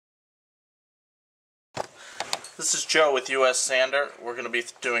This is Joe with US Sander. We're going to be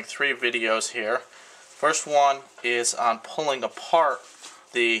doing 3 videos here. First one is on pulling apart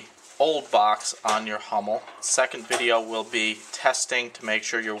the old box on your Hummel. Second video will be testing to make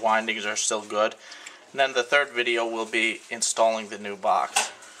sure your windings are still good. And then the third video will be installing the new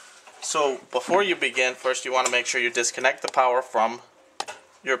box. So before you begin, first you want to make sure you disconnect the power from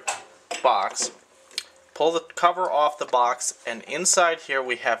your box. Pull the cover off the box, and inside here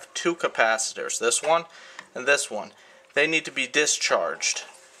we have 2 capacitors, this one and this one. They need to be discharged.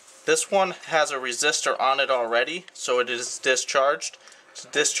 This one has a resistor on it already, so it is discharged. To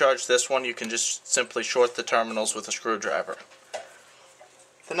discharge this one, you can just simply short the terminals with a screwdriver.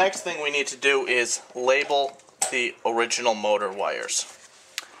 The next thing we need to do is label the original motor wires.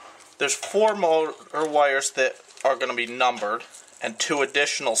 There's 4 motor wires that are going to be numbered, and 2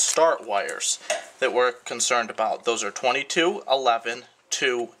 additional start wires that we're concerned about. Those are 22, 11,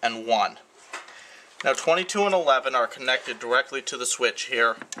 2, and 1. Now 22 and 11 are connected directly to the switch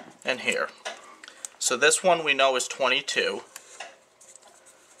here and here. So this one we know is 22.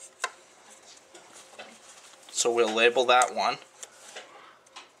 So we'll label that one.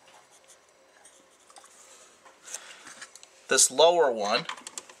 This lower one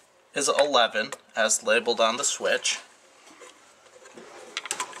is 11 as labeled on the switch.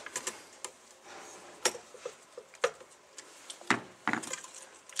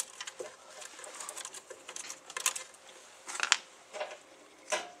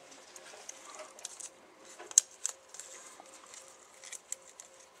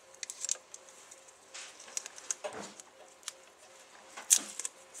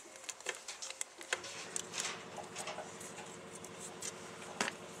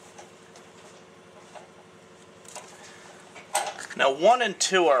 Now 1 and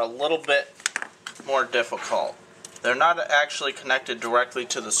 2 are a little bit more difficult. They're not actually connected directly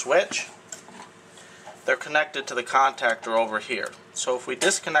to the switch. They're connected to the contactor over here. So if we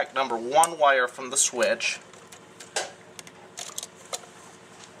disconnect number 1 wire from the switch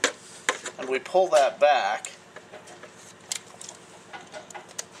and we pull that back,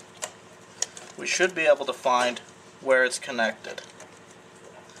 we should be able to find where it's connected.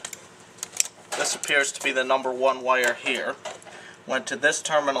 This appears to be the number 1 wire here. Went to this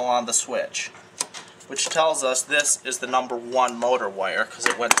terminal on the switch, which tells us this is the number 1 motor wire because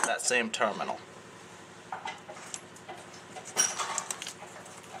it went to that same terminal.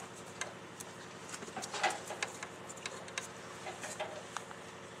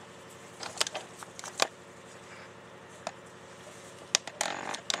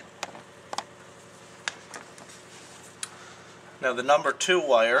 Now the number 2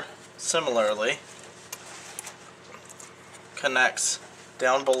 wire, similarly, connects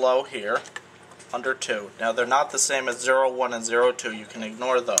down below here under 2. Now they're not the same as 0, 1, and 0, 2. You can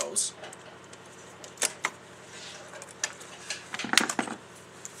ignore those.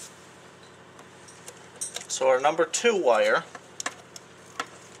 So our number 2 wire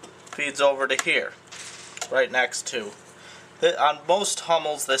feeds over to here, right next to. On most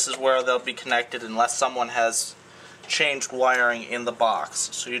Hummels, this is where they'll be connected unless someone has changed wiring in the box.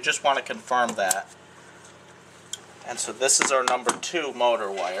 So you just want to confirm that. And so this is our number 2 motor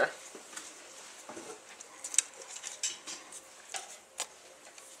wire.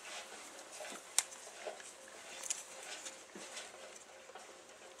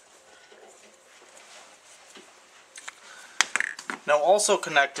 Now also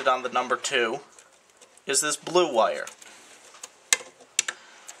connected on the number 2 is this blue wire.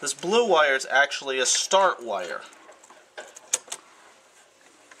 This blue wire is actually a start wire.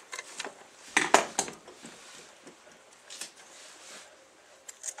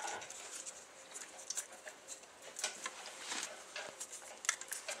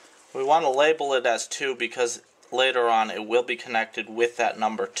 We want to label it as 2 because later on it will be connected with that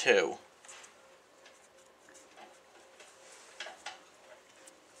number 2.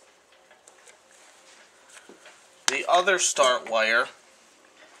 The other start wire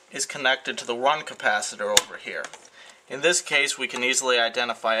is connected to the run capacitor over here. In this case we can easily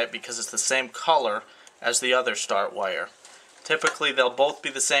identify it because it's the same color as the other start wire. Typically they'll both be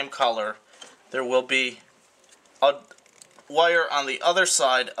the same color. There will be a wire on the other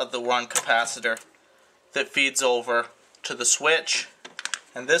side of the run capacitor that feeds over to the switch,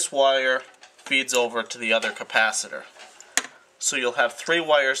 and this wire feeds over to the other capacitor. So you'll have 3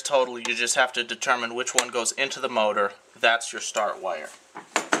 wires total. You just have to determine which one goes into the motor. That's your start wire.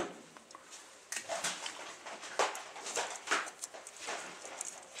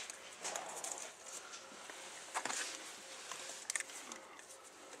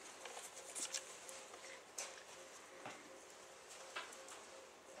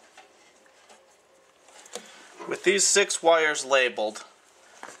 With these 6 wires labeled,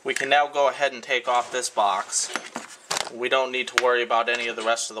 we can now go ahead and take off this box. We don't need to worry about any of the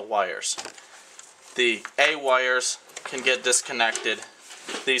rest of the wires. The A wires can get disconnected.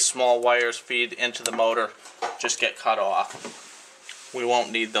 These small wires feed into the motor, just get cut off. We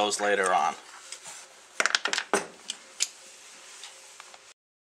won't need those later on.